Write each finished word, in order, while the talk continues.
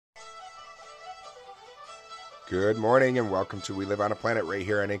Good morning and welcome to We Live on a Planet right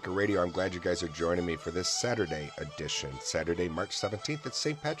here on Anchor Radio. I'm glad you guys are joining me for this Saturday edition. Saturday, March 17th. It's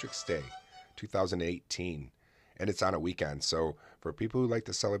St. Patrick's Day, 2018. And it's on a weekend. So for people who like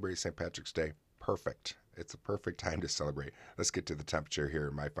to celebrate St. Patrick's Day, perfect. It's a perfect time to celebrate. Let's get to the temperature here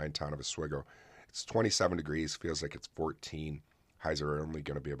in my fine town of Oswego. It's 27 degrees. Feels like it's 14. Highs are only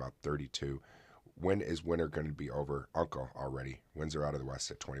going to be about 32. When is winter going to be over? Uncle already. Winds are out of the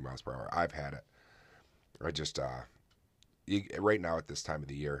west at 20 miles per hour. I've had it. I just, right now at this time of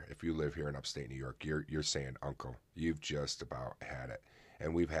the year, if you live here in upstate New York, you're saying, Uncle, you've just about had it.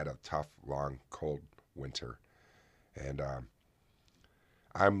 And we've had a tough, long, cold winter. And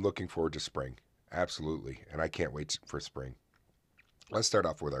I'm looking forward to spring. Absolutely. And I can't wait for spring. Let's start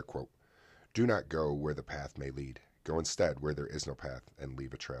off with our quote. Do not go where the path may lead. Go instead where there is no path and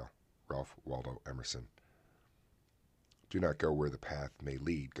leave a trail. Ralph Waldo Emerson. Do not go where the path may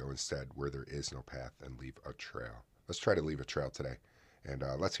lead. Go instead where there is no path and leave a trail. Let's try to leave a trail today. And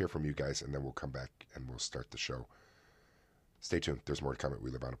let's hear from you guys, and then we'll come back and we'll start the show. Stay tuned. There's more to come at We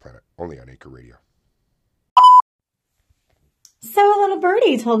Live on a Planet, only on Anchor Radio. So a little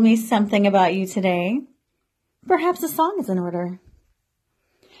birdie told me something about you today. Perhaps a song is in order.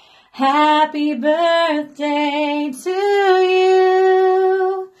 Happy birthday to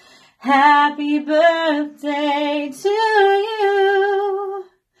you. Happy birthday to you.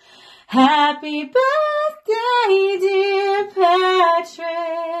 Happy birthday, dear Patrick.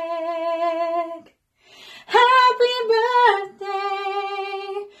 Happy birthday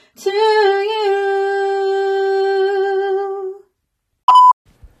to you.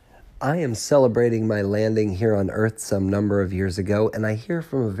 I am celebrating my landing here on Earth some number of years ago, and I hear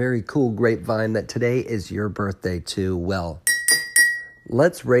from a very cool grapevine that today is your birthday too. Well,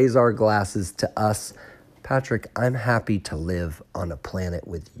 let's raise our glasses to us. Patrick, I'm happy to live on a planet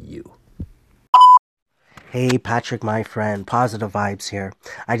with you. Hey, Patrick, my friend. Positive vibes here.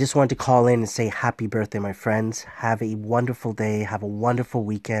 I just wanted to call in and say happy birthday, my friends. Have a wonderful day. Have a wonderful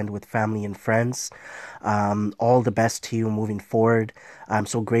weekend with family and friends. All the best to you moving forward. I'm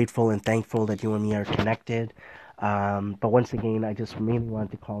so grateful and thankful that you and me are connected. But once again, I just mainly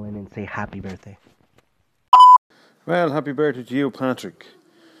wanted to call in and say happy birthday. Well, happy birthday to you, Patrick.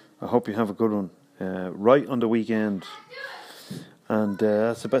 I hope you have a good one. Right on the weekend. And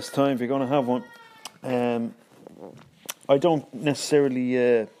that's the best time if you're going to have one. I don't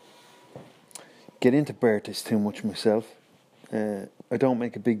necessarily get into birthdays too much myself. I don't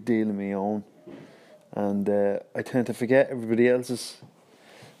make a big deal of my own. And I tend to forget everybody else's,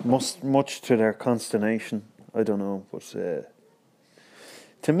 much to their consternation. I don't know. But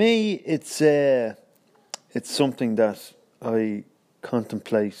to me, it's something that I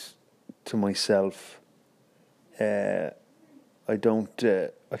contemplate to myself. I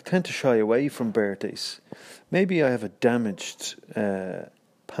tend to shy away from birthdays. Maybe I have a damaged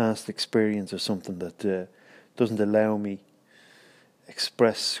past experience or something that doesn't allow me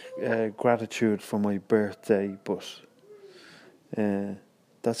express gratitude for my birthday, but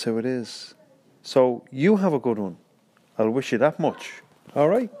that's how it is. So you have a good one. I'll wish you that much. All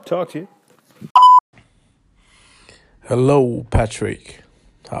right, talk to you. Hello, Patrick.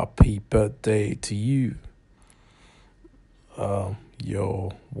 Happy birthday to you.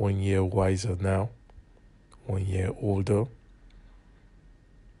 You're 1 year wiser now, 1 year older,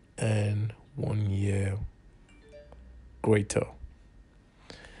 and 1 year greater.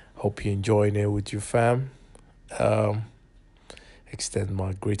 Hope you're enjoying it with your fam. Extend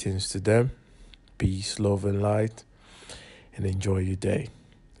my greetings to them. Peace, love, and light, and enjoy your day.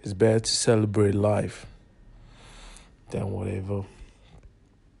 It's better to celebrate life than whatever.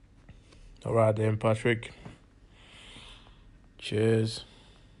 All right then, Patrick. Cheers.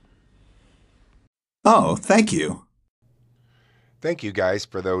 Oh, thank you. Thank you guys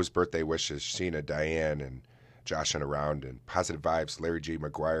for those birthday wishes. Sheena, Diane, and Josh and around, and Positive Vibes, Larry G.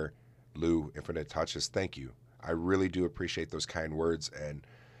 McGuire, Lou, Infinite Touches. Thank you. I really do appreciate those kind words. And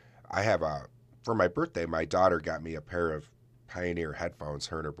I have for my birthday, my daughter got me a pair of Pioneer headphones,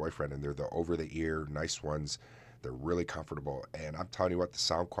 her and her boyfriend, and they're the over-the-ear, nice ones. They're really comfortable. And I'm telling you what, the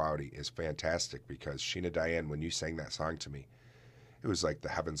sound quality is fantastic because Sheena, Diane, when you sang that song to me, it was like the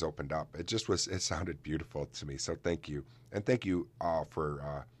heavens opened up. It sounded beautiful to me. So thank you. And thank you all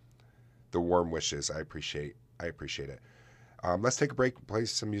for the warm wishes. I appreciate it. Let's take a break, play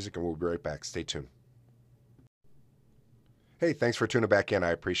some music, and we'll be right back. Stay tuned. Hey, thanks for tuning back in.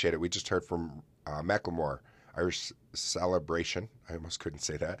 I appreciate it. We just heard from Macklemore, Irish Celebration. I almost couldn't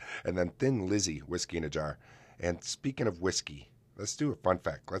say that. And then Thin Lizzy, Whiskey in a Jar. And speaking of whiskey, let's do a fun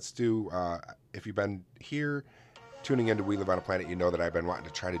fact. Let's do, if you've been here tuning into We Live on a Planet, you know that I've been wanting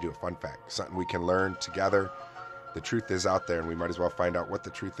to try to do a fun fact, something we can learn together The truth is out there, and we might as well find out what the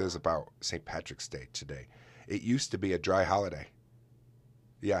truth is about St. Patrick's Day today. It used to be a dry holiday.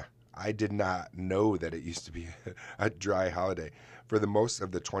 Yeah, I did not know that it used to be a dry holiday. For the most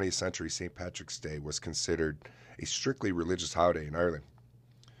of the 20th century, St. Patrick's Day was considered a strictly religious holiday in Ireland,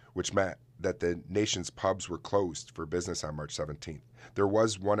 which meant that the nation's pubs were closed for business on March 17th. There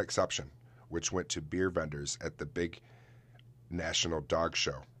was one exception, which went to beer vendors at the big National Dog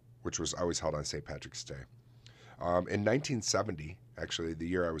Show, which was always held on St. Patrick's Day. In 1970, actually the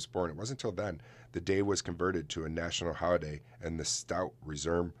year I was born, it wasn't until then, the day was converted to a national holiday and the stout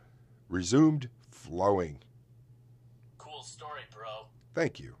resumed flowing. Cool story, bro.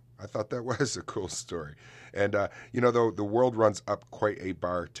 Thank you. I thought that was a cool story. And, though the world runs up quite a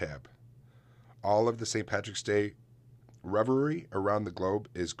bar tab. All of the St. Patrick's Day revelry around the globe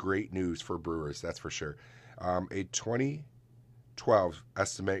is great news for brewers, that's for sure. A 2012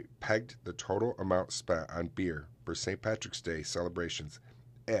 estimate pegged the total amount spent on beer for St. Patrick's Day celebrations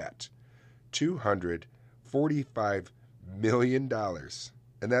at $245 million.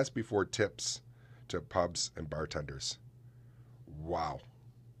 And that's before tips to pubs and bartenders. Wow.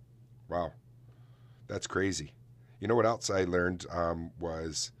 That's crazy. You know what else I learned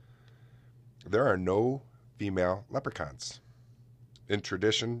was there are no female leprechauns. In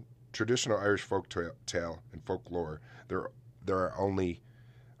traditional Irish folk tale and folklore, there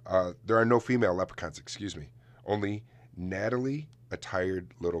are no female leprechauns, only Natalie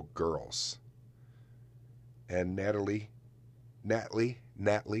attired little girls. And Natalie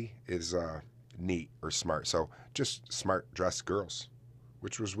is neat or smart, so just smart dressed girls,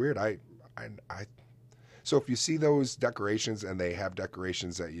 which was weird. So if you see those decorations, and they have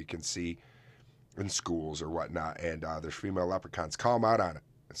decorations that you can see in schools or whatnot, and there's female leprechauns, call them out on it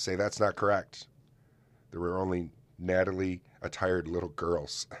and say that's not correct. There were only Natalie attired little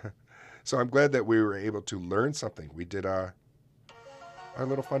girls. So I'm glad that we were able to learn something. We did our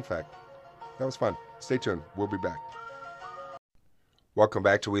little fun fact. That was fun. Stay tuned. We'll be back. Welcome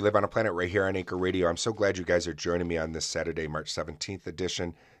back to We Live on a Planet right here on Anchor Radio. I'm so glad you guys are joining me on this Saturday, March 17th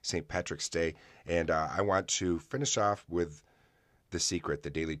edition, St. Patrick's Day. And I want to finish off with The Secret, the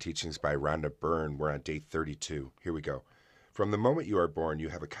daily teachings by Rhonda Byrne. We're on day 32. Here we go. From the moment you are born, you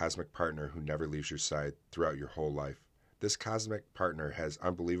have a cosmic partner who never leaves your side throughout your whole life. This cosmic partner has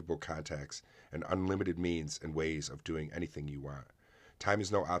unbelievable contacts and unlimited means and ways of doing anything you want. Time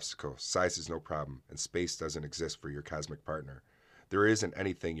is no obstacle, size is no problem, and space doesn't exist for your cosmic partner. There isn't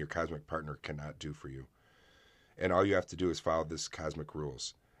anything your cosmic partner cannot do for you. And all you have to do is follow this cosmic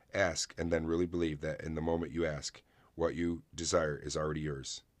rules. Ask, and then really believe that in the moment you ask, what you desire is already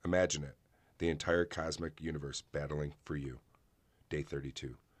yours. Imagine it. The entire cosmic universe battling for you. Day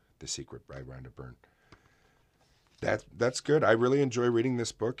 32. The Secret by Rhonda Byrne. That's good. I really enjoy reading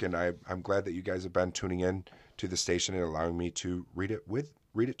this book, and I'm glad that you guys have been tuning in to the station and allowing me to read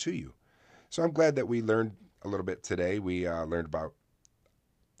it to you. So I'm glad that we learned a little bit today. We learned about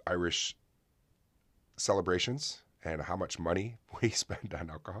Irish celebrations and how much money we spend on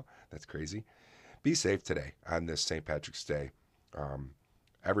alcohol. That's crazy. Be safe today on this St. Patrick's Day.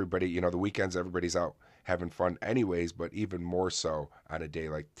 Everybody, the weekends, everybody's out having fun anyways, but even more so on a day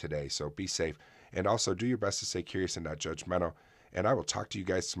like today. So be safe. And also do your best to stay curious and not judgmental. And I will talk to you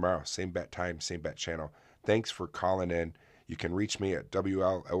guys tomorrow. Same bat time, same bat channel. Thanks for calling in. You can reach me at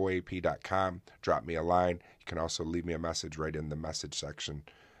WLOAP.com. Drop me a line. You can also leave me a message right in the message section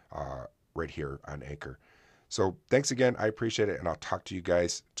right here on Anchor. So thanks again. I appreciate it. And I'll talk to you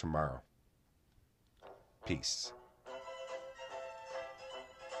guys tomorrow. Peace.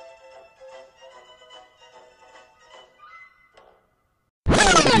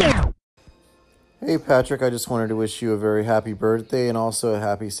 Hey Patrick, I just wanted to wish you a very happy birthday and also a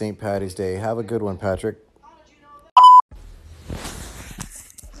happy St. Paddy's Day. Have a good one, Patrick.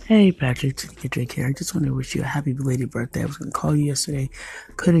 Hey Patrick, Drake here. I just want to wish you a happy belated birthday. I was going to call you yesterday,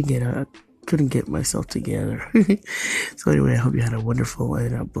 couldn't get myself together. So anyway, I hope you had a wonderful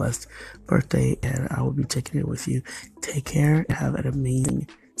and a blessed birthday, and I will be checking in with you. Take care and have an amazing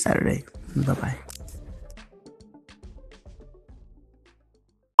Saturday. Bye-bye.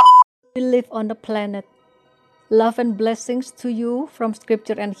 We live on the planet. Love and blessings to you from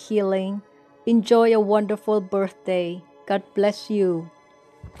Scripture and Healing. Enjoy a wonderful birthday. God bless you.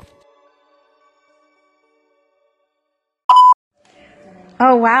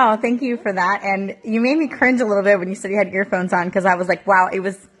 Oh, wow. Thank you for that. And you made me cringe a little bit when you said you had earphones on, because I was like, wow, it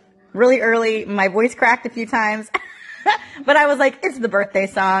was really early. My voice cracked a few times. But I was like, it's the birthday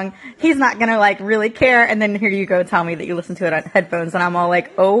song. He's not going to really care. And then here you go tell me that you listen to it on headphones. And I'm all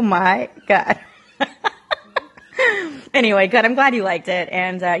like, oh my God. Anyway, good. I'm glad you liked it.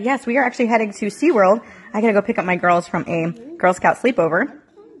 And yes, we are actually heading to SeaWorld. I got to go pick up my girls from a Girl Scout sleepover.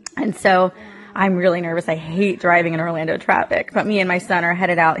 And so I'm really nervous. I hate driving in Orlando traffic. But me and my son are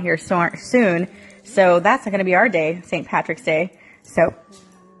headed out here soon. So that's going to be our day, St. Patrick's Day. So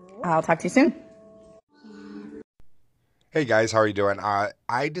I'll talk to you soon. Hey guys, how are you doing?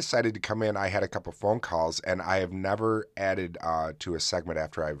 I decided to come in. I had a couple phone calls, and I have never added to a segment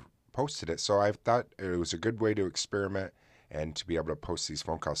after I've posted it. So I thought it was a good way to experiment and to be able to post these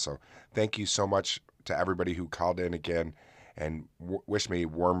phone calls. So thank you so much to everybody who called in again and wish me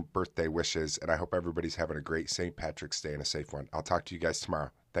warm birthday wishes. And I hope everybody's having a great St. Patrick's Day and a safe one. I'll talk to you guys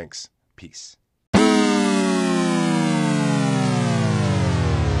tomorrow. Thanks. Peace.